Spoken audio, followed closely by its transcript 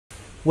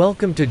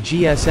Welcome to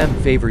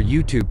GSM Favor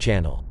YouTube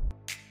channel.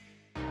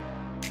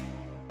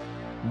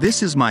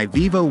 This is my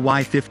Vivo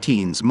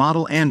Y15s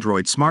model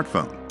Android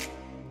smartphone.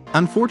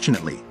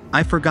 Unfortunately,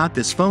 I forgot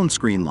this phone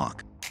screen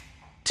lock.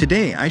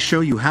 Today I show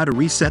you how to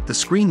reset the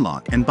screen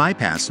lock and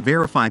bypass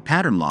Verify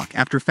pattern lock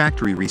after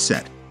factory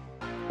reset.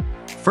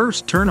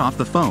 First, turn off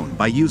the phone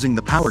by using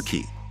the power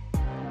key.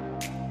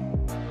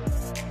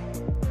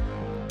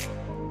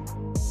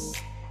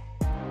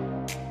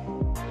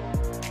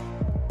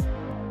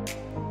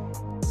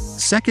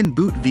 Second,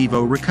 boot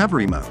Vivo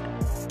recovery mode.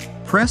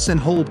 Press and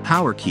hold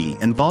power key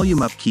and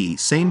volume up key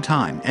same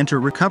time,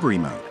 enter recovery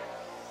mode.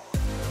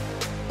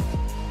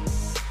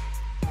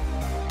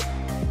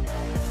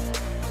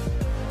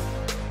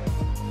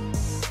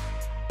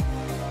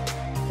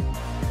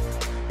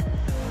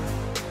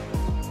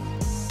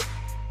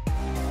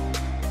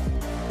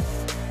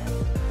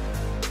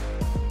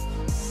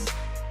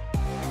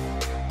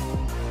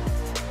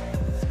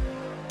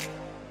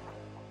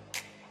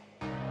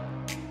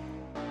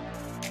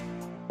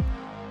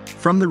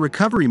 From the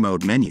recovery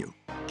mode menu,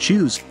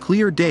 choose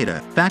Clear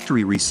Data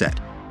Factory Reset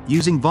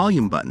using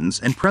volume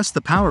buttons and press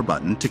the power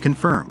button to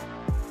confirm.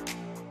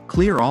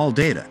 Clear all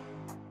data.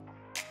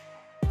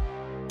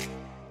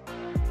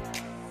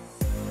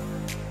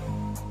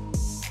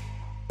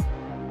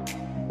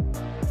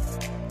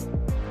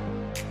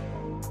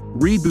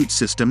 Reboot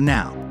system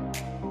now.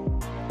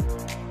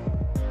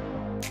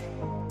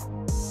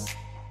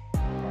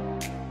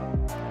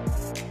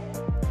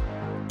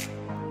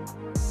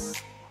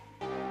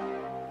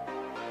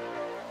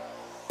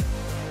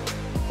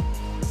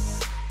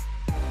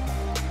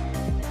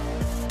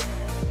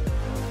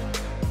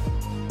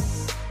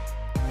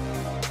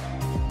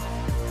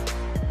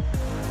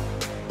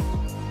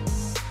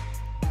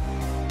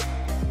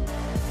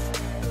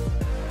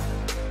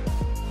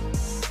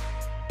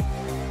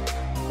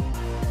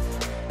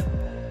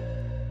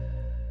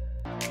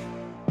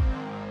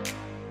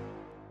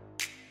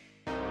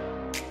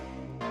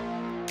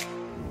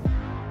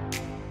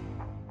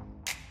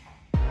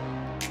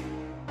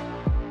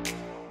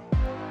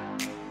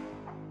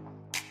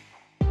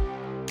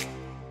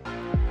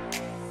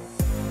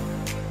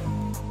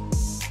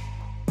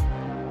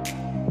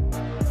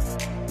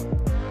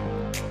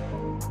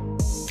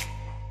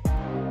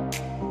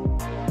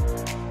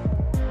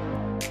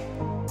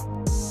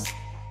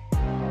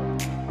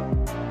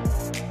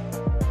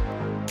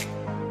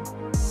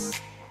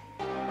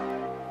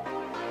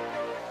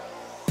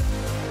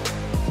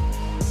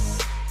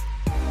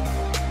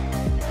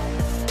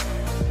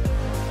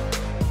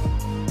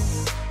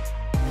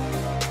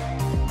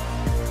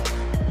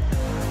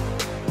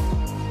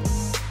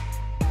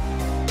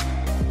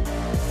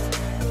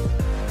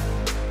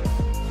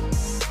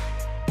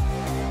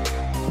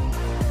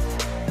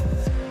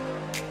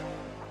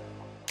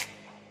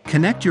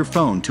 Connect your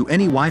phone to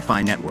any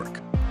Wi-Fi network.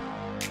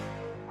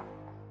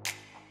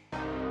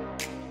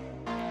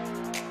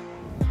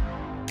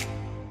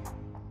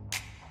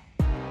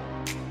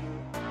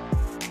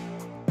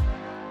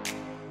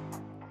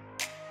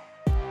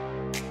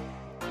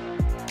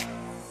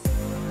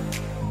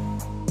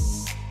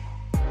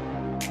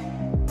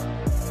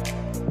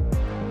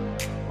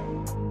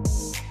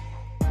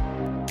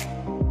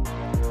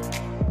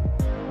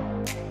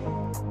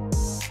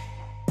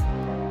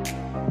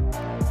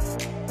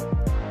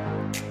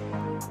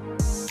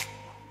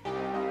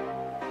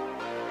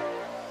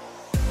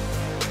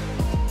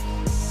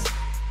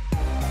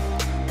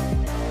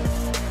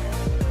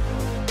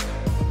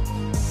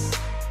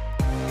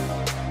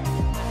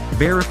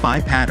 Verify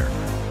pattern.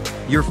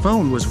 Your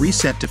phone was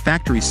reset to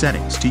factory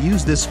settings. To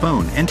use this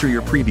phone, enter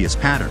your previous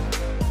pattern.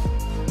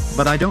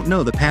 But I don't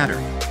know the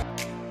pattern.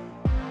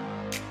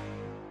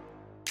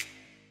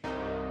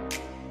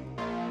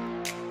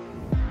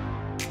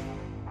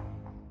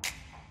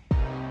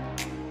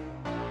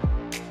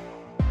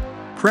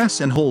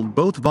 Press and hold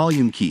both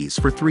volume keys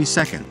for 3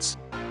 seconds.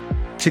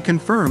 To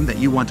confirm that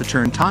you want to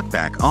turn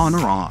TalkBack on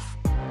or off.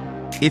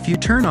 If you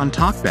turn on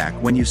TalkBack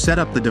when you set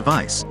up the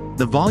device,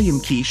 the volume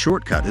key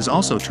shortcut is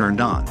also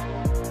turned on.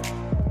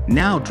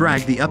 Now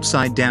drag the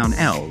upside down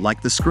L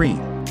like the screen.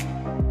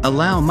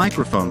 Allow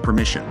microphone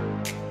permission.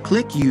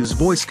 Click Use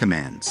Voice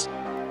Commands.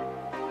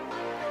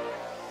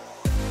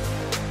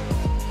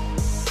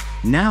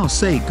 Now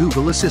say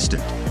Google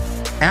Assistant.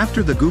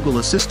 After the Google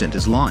Assistant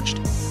is launched,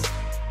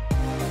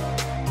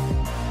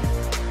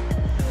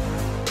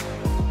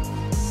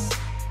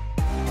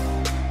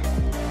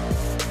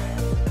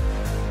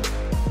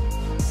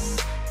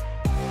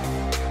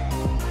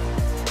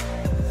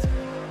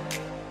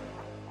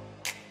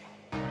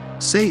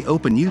 say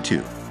Open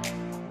YouTube.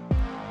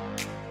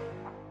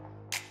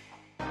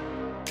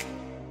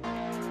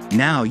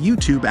 Now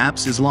YouTube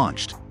Apps is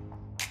launched.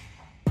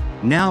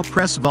 Now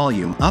press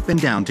volume up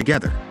and down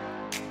together.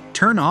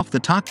 Turn off the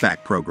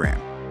TalkBack program.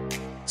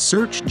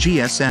 Search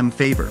GSM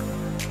Favor.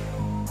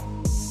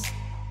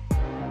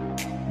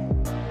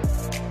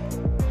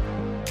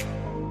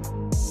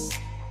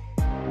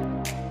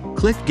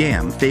 Click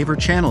GSM Favor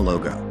channel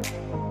logo.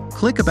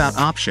 Click About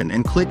option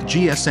and click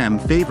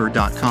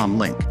gsmfavor.com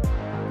link.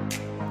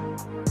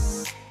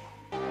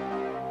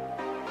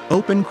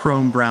 Open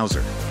Chrome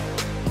browser.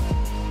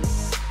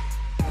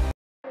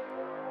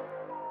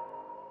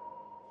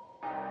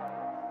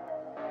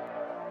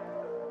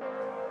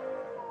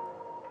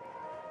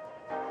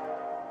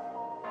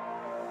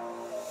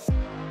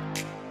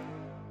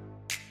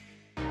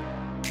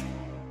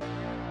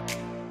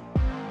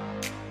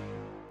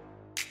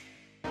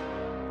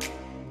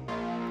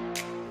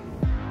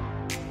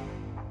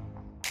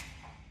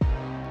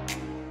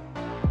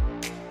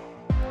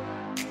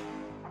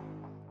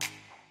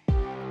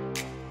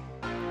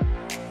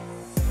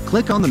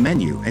 Click on the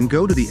menu and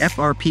go to the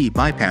FRP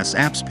Bypass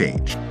Apps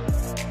page.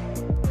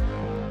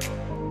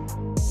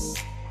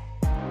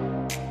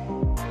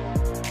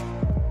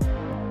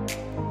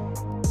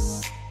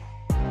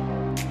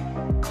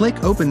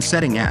 Click Open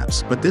Setting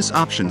Apps, but this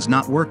option's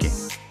not working.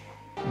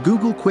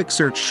 Google Quick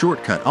Search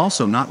shortcut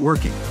also not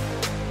working.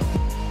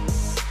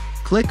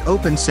 Click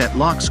Open Set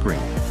Lock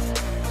Screen.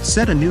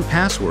 Set a new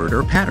password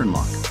or pattern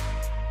lock.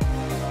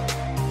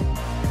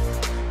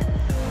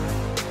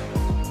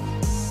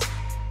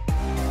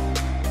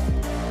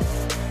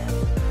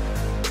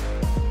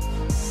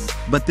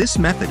 But this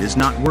method is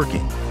not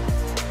working.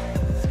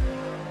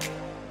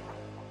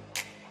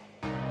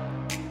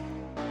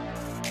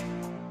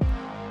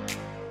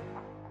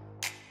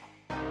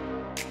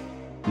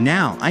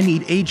 Now I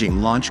need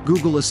Aging Launch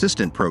Google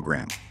Assistant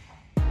program.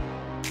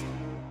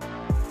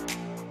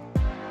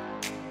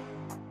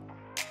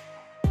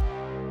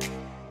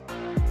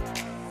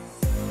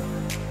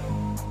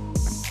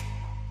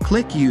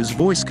 Click Use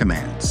Voice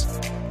Commands.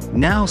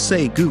 Now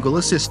say Google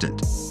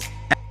Assistant.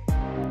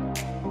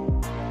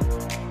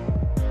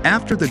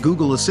 After the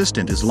Google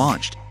Assistant is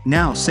launched,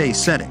 now say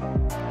Setting.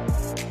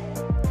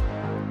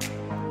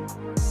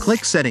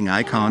 Click Setting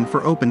icon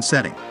for Open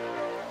Setting.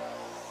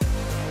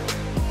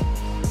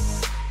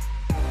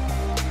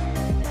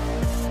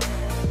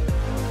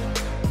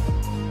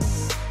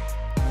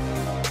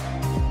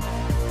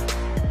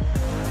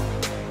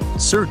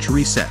 Search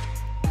Reset.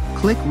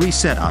 Click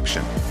Reset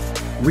option.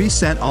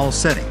 Reset all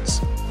settings.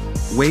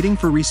 Waiting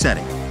for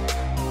resetting.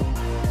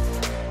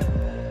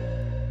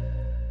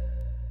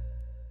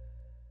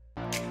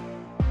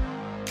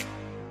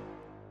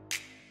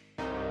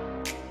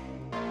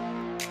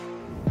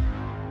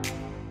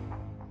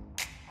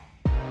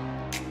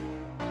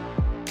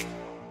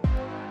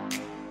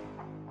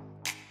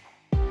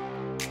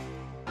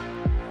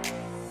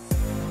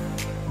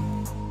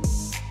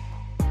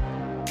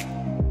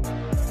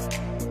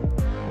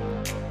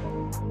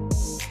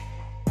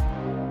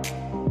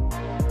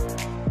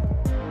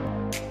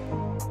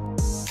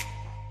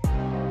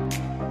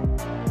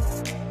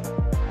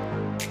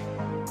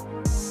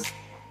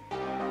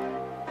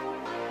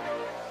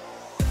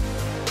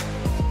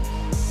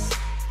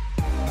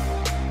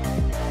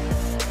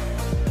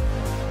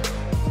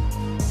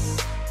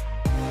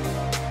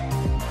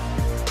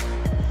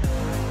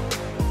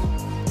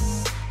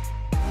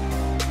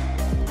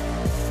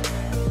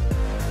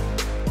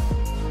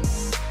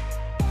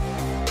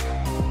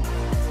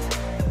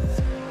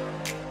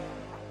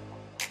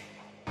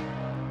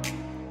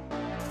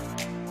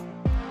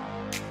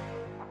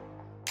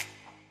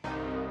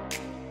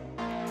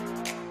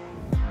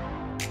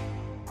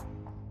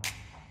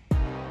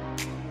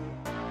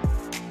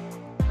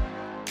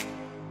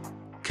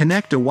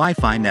 Connect a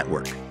Wi-Fi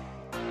network.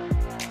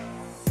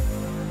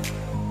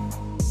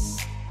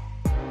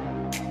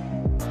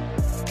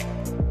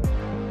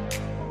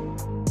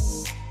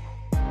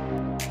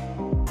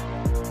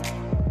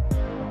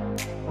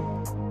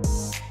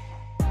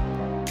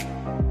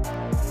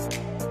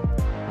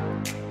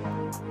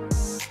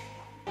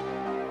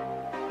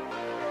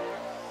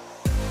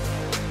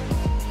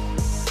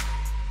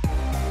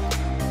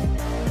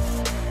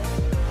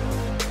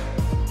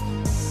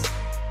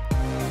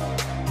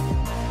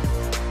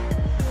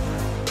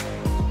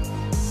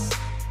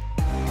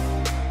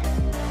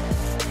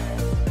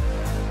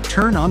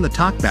 Turn on the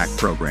TalkBack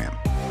program.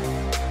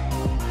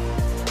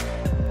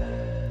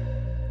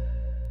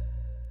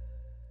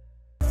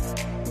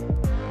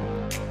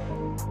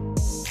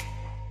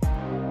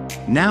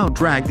 Now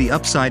drag the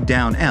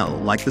upside-down L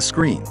like the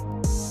screen.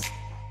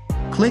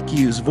 Click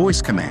Use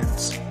Voice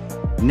Commands.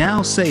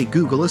 Now say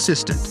Google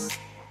Assistant.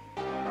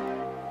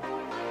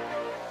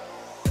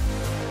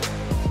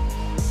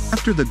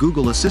 After the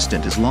Google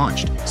Assistant is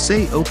launched,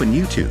 say Open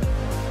YouTube.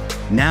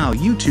 Now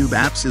YouTube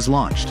Apps is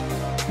launched.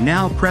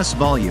 Now press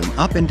volume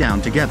up and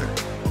down together.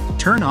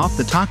 Turn off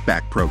the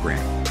TalkBack program.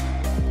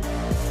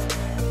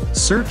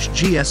 Search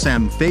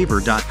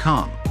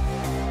gsmfavor.com.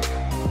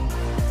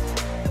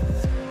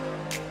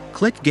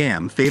 Click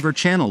GSM Favor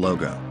channel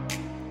logo.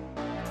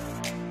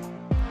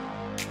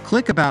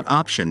 Click About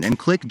option and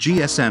click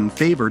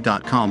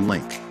gsmfavor.com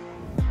link.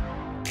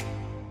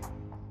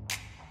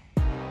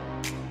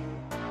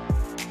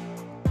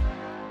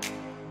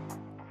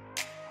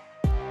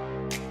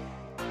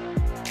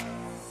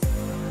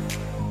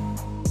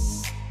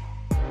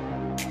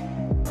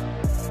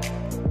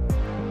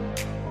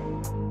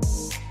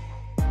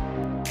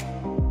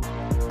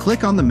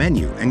 Click on the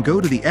menu and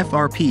go to the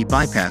FRP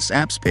Bypass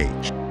Apps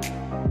page.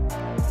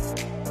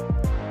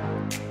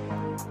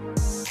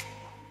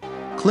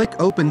 Click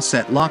Open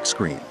Set Lock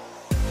Screen.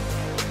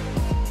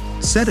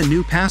 Set a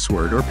new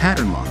password or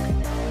pattern lock.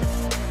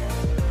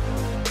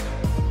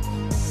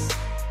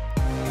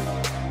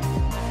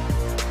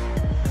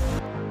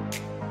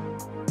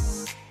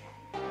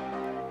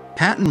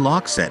 Patten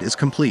lock set is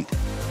complete.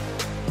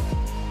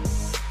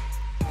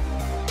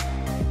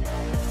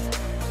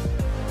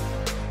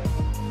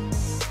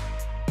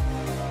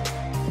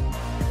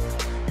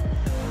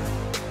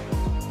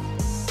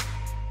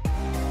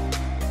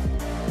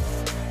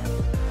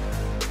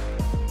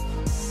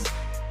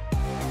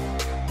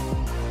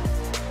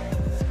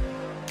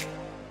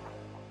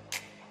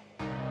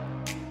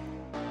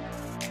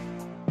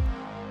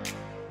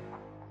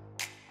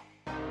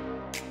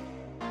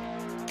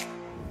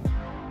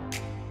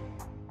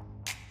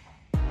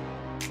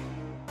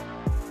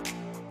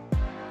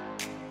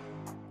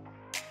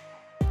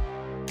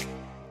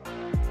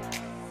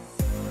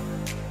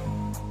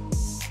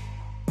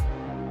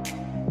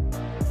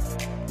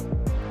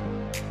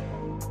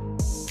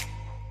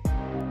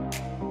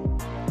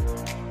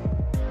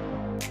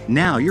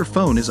 Now your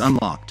phone is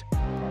unlocked.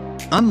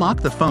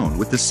 Unlock the phone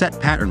with the set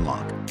pattern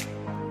lock.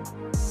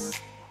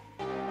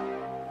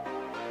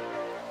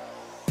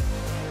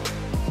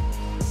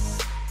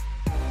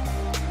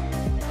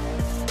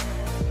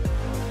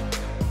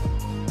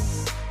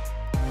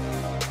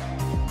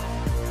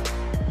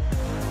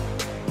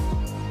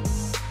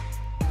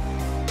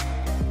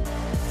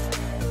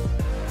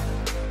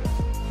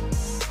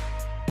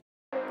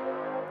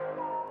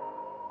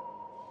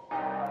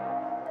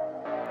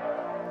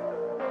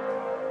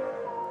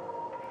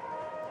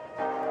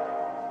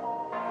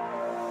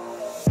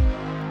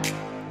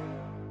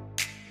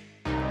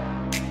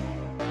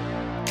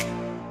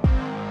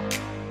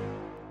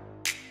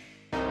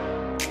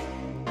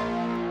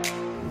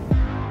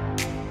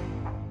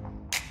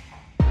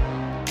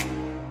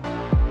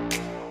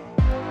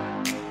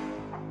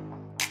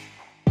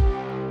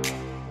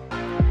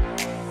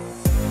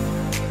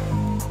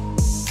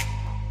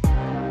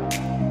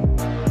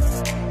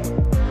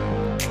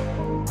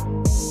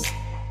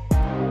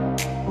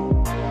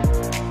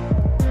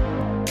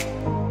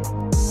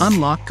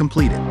 Unlock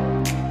completed.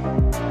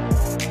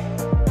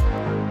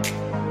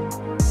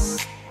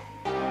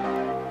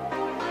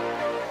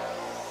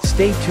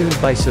 Stay tuned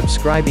by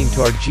subscribing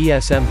to our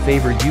GSM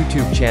Favor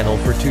YouTube channel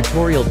for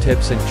tutorial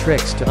tips and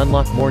tricks to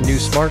unlock more new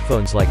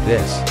smartphones like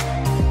this.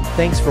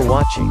 Thanks for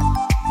watching.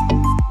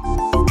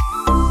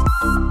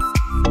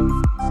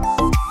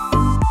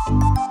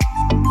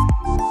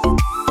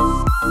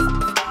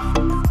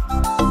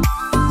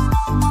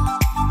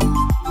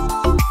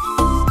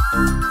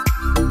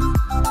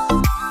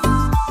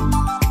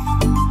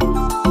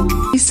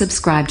 Please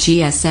subscribe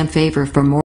GSM Favor for more